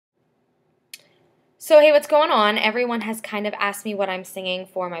So hey, what's going on? Everyone has kind of asked me what I'm singing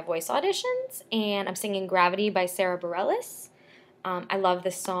for my voice auditions, and I'm singing Gravity by Sara Barellis. I love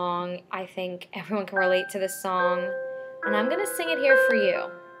this song. I think everyone can relate to this song, and I'm going to sing it here for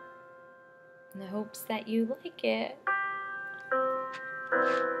you in the hopes that you like it,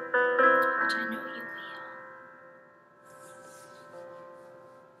 which I know you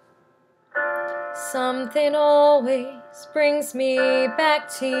will. Something always brings me back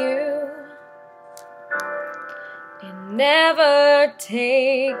to you. It never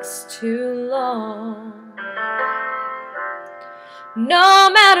takes too long. No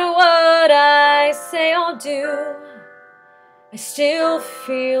matter what I say or do, I still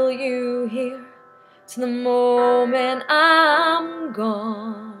feel you here to the moment I'm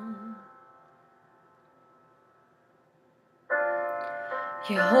gone.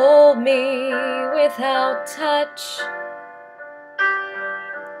 You hold me without touch.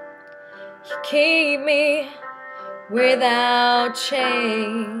 You keep me without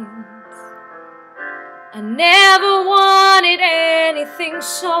chains. I never wanted anything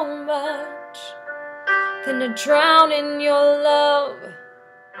so much than to drown in your love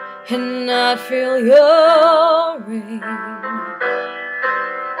and not feel your rain.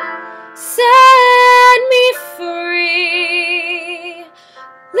 Set me free,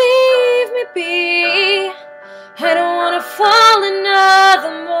 leave me be. I don't want to fall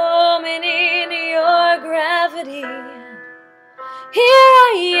another moment in your gravity. Here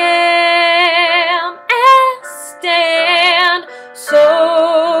I am and stand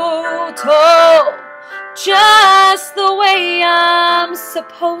so tall, just the way I'm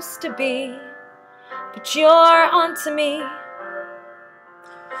supposed to be. But you're onto me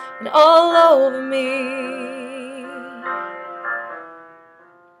and all over me.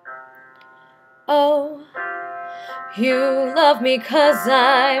 Oh, you love me 'cause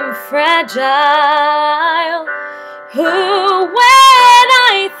I'm fragile. Who, when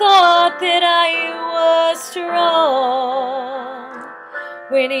I thought that I was strong,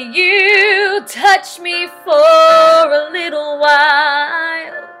 when you touch me for a little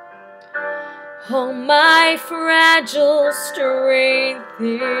while, all my fragile strength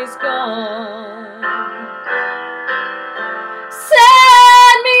is gone.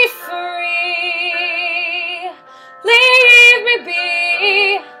 Set me free, leave me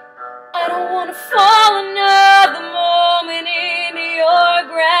be. I don't want to fall another moment in your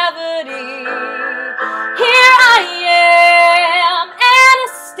gravity. Here I am and I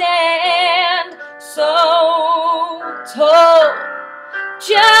stand so tall,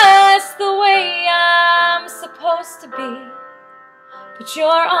 just the way I'm supposed to be. But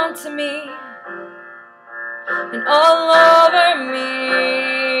you're onto me and all over me.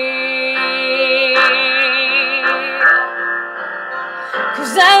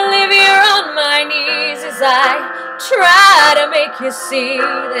 'Cause I live here on my knees as I try to make you see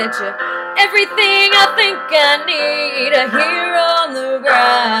that you're everything I think I need here on the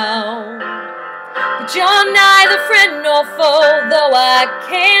ground. But you're neither friend nor foe, though I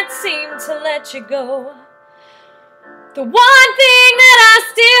can't seem to let you go. The one thing that I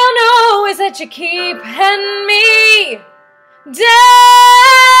still know is that you keep heading me down.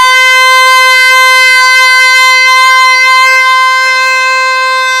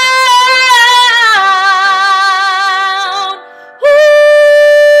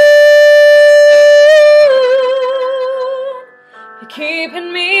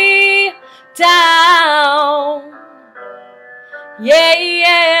 Keeping me down, yeah,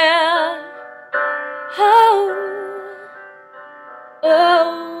 yeah, oh,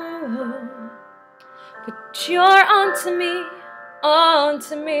 oh, but you're onto me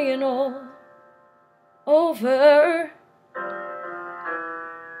and all over.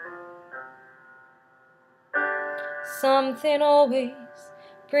 Something always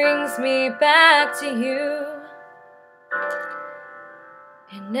brings me back to you.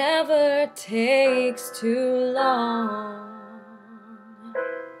 It never takes too long.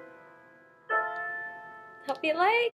 Hope you like.